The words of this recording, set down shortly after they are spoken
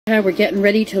Okay, we're getting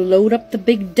ready to load up the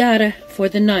big data for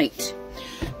the night.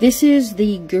 This is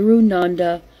the Guru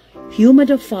Nanda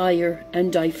humidifier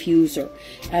and diffuser.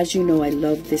 As you know, I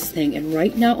love this thing, and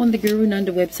right now on the Guru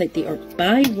Nanda website they are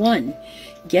buy one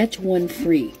get one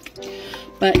free.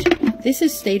 But this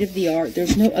is state of the art.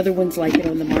 There's no other ones like it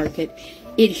on the market.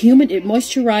 It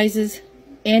moisturizes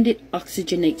and it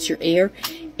oxygenates your air,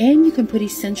 and you can put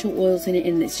essential oils in it,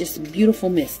 and it's just a beautiful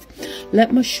mist.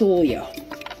 Let me show you.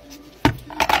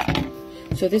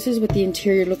 So this is what the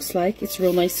interior looks like. It's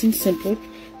real nice and simple.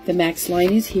 The max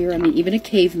line is here. I mean, even a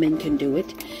caveman can do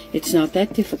it. It's not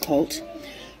that difficult.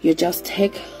 You just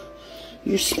take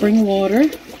your spring water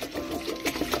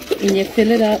and you fill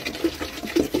it up.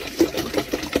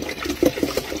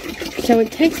 So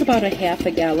it takes about a half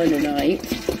a gallon a night.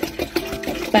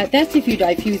 But that's if you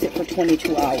diffuse it for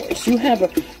 22 hours. You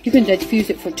can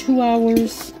diffuse it for 2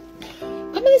 hours.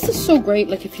 I mean, this is so great.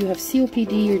 Like if you have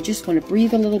COPD, you're just going to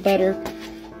breathe a little better.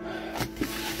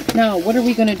 Now, what are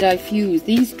we going to diffuse?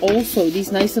 These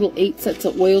nice little 8 sets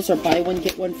of oils are buy one,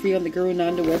 get one free on the Guru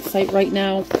Nanda website right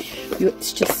now.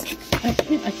 It's just, I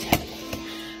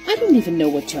don't even know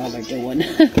what y'all are doing.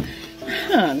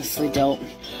 I honestly don't.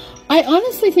 I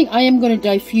honestly think I am going to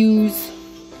diffuse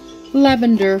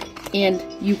lavender and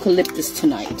eucalyptus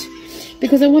tonight,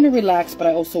 because I want to relax, but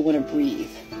I also want to breathe.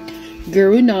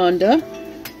 Guru Nanda,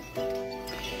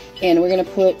 and we're going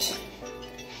to put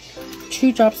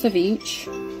 2 drops of each.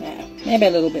 Maybe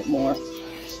a little bit more.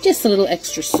 Just a little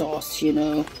extra sauce, you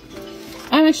know.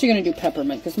 I'm actually going to do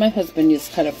peppermint because my husband is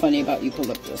kind of funny about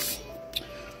eucalyptus.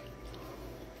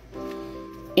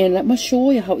 And let me show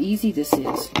you how easy this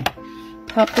is.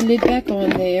 Pop the lid back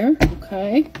on there,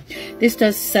 okay? This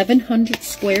does 700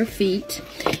 square feet.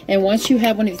 And once you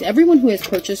have one of these, everyone who has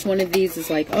purchased one of these is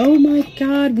like, oh my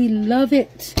God, we love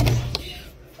it.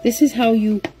 This is how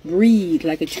you breathe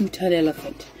like a 2-ton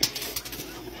elephant.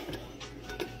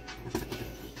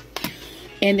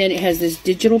 And then it has this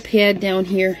digital pad down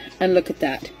here, and look at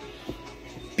that.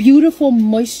 Beautiful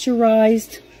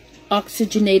moisturized,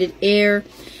 oxygenated air.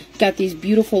 Got these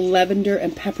beautiful lavender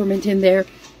and peppermint in there.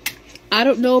 I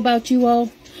don't know about you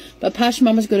all, but Posh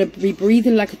Mama's going to be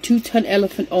breathing like a 2-ton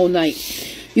elephant all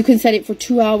night. You can set it for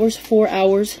 2 hours, 4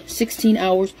 hours, 16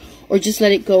 hours, or just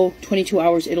let it go 22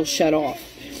 hours. It'll shut off.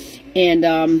 And,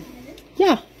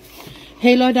 yeah.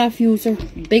 Halo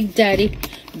diffuser, Big Daddy.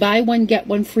 Buy one, get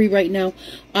one free right now.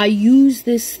 I use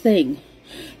this thing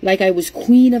like I was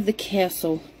queen of the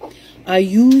castle. I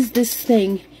use this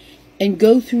thing and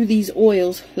go through these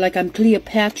oils like I'm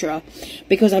Cleopatra,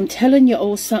 because I'm telling you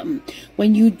all something.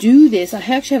 When you do this, I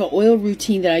actually have an oil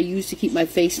routine that I use to keep my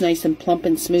face nice and plump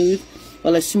and smooth.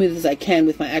 Well, as smooth as I can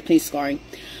with my acne scarring.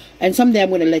 And someday I'm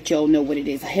going to let you all know what it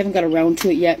is. I haven't got around to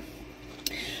it yet.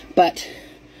 But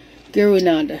Guru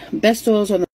Nanda, best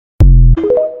oils on the